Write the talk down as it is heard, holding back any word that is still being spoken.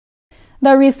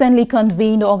The recently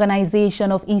convened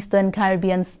Organization of Eastern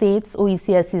Caribbean States,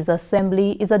 OECS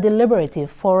Assembly, is a deliberative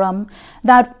forum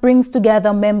that brings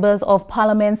together members of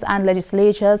parliaments and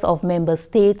legislatures of member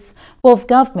states, both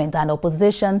government and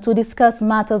opposition, to discuss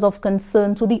matters of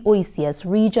concern to the OECS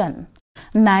region.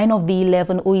 9 of the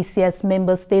 11 OECS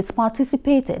member states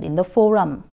participated in the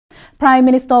forum. Prime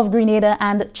Minister of Grenada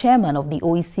and Chairman of the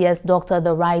OECS, Dr.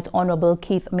 the Right Honorable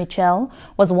Keith Mitchell,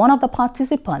 was one of the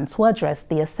participants who addressed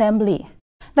the Assembly.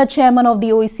 The chairman of the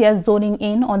OECS, zoning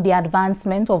in on the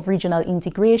advancement of regional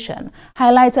integration,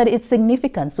 highlighted its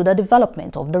significance to the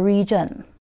development of the region.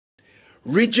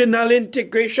 Regional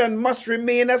integration must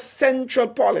remain a central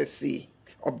policy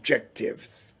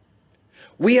objectives.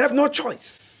 We have no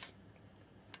choice.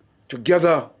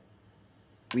 Together,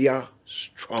 we are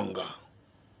stronger.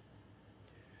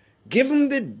 Given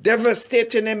the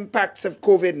devastating impacts of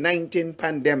COVID-19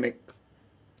 pandemic,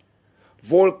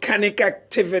 volcanic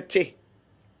activity,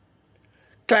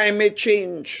 climate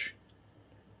change,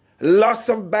 loss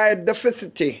of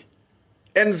biodiversity,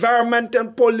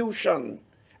 environmental pollution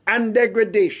and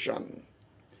degradation,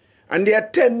 and the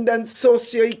attendant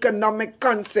socio-economic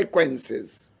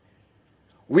consequences,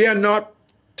 we are not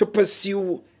to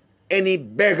pursue any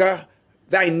beggar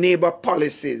thy neighbor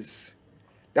policies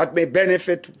that may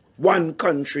benefit one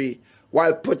country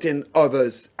while putting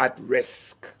others at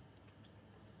risk.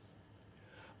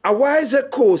 A wiser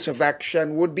course of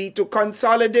action would be to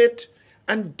consolidate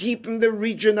and deepen the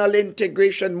regional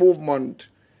integration movement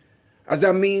as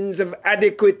a means of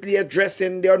adequately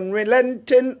addressing the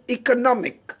unrelenting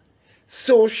economic,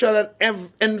 social,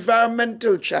 and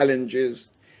environmental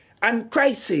challenges and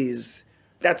crises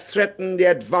that threaten the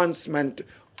advancement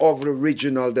of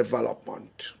regional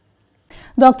development.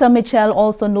 Dr. Mitchell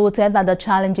also noted that the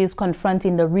challenges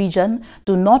confronting the region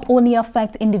do not only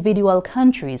affect individual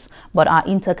countries, but are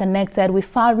interconnected with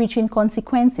far-reaching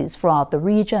consequences throughout the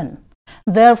region.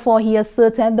 Therefore, he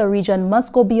asserted the region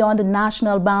must go beyond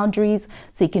national boundaries,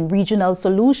 seeking regional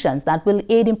solutions that will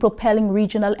aid in propelling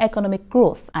regional economic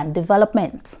growth and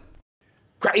development.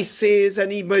 Crises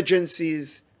and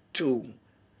emergencies, too,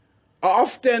 are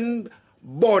often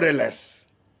borderless.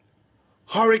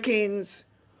 Hurricanes,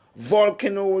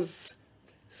 volcanoes,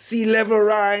 sea level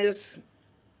rise,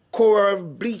 coral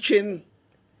bleaching,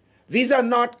 these are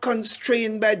not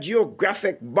constrained by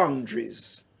geographic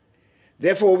boundaries.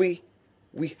 Therefore,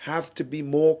 we have to be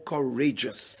more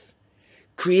courageous,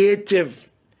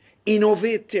 creative,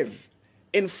 innovative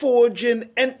in forging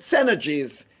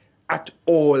synergies at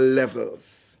all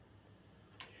levels.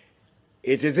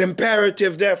 It is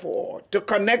imperative, therefore, to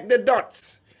connect the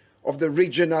dots of the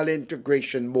regional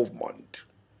integration movement.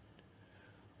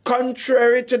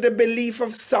 Contrary to the belief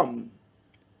of some,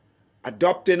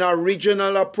 adopting a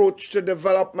regional approach to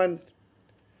development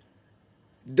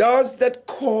does that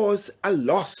cause a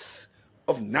loss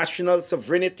of national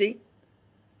sovereignty,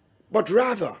 but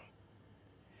rather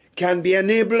can be an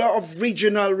enabler of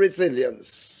regional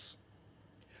resilience,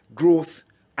 growth,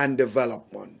 and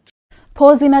development.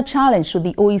 Posing a challenge to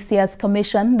the OECS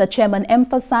Commission, the chairman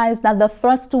emphasized that the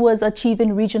thrust towards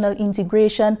achieving regional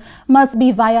integration must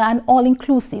be via an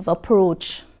all-inclusive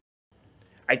approach.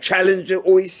 I challenge the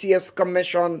OECS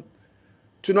Commission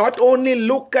to not only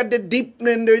look at the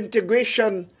deepening the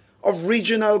integration of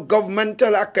regional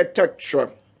governmental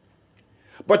architecture,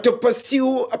 but to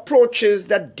pursue approaches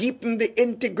that deepen the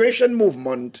integration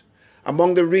movement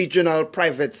among the regional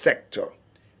private sector,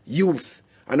 youth,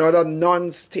 and other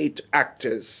non-state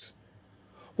actors,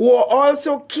 who are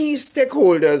also key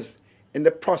stakeholders in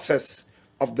the process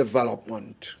of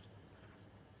development.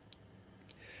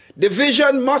 The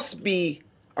vision must be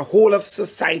a whole of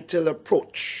societal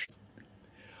approach.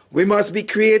 We must be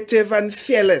creative and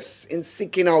fearless in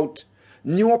seeking out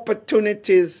new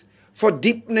opportunities for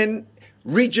deepening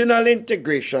regional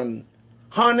integration,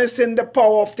 harnessing the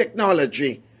power of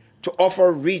technology to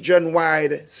offer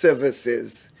region-wide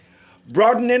services,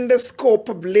 broadening the scope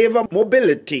of labor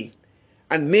mobility,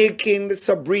 and making the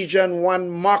sub-region one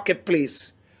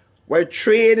marketplace where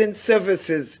trade and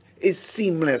services is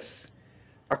seamless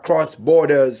across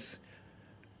borders,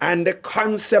 and the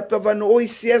concept of an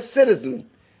OECS citizen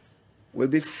will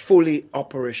be fully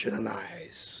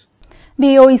operationalized.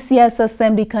 The OECS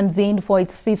Assembly convened for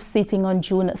its 5th sitting on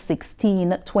June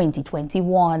 16,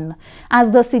 2021. As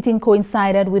the sitting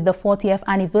coincided with the 40th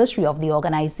anniversary of the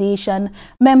organization,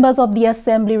 members of the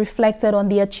Assembly reflected on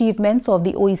the achievements of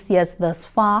the OECS thus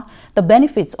far, the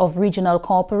benefits of regional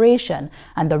cooperation,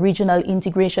 and the regional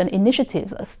integration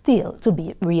initiatives still to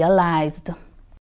be realized.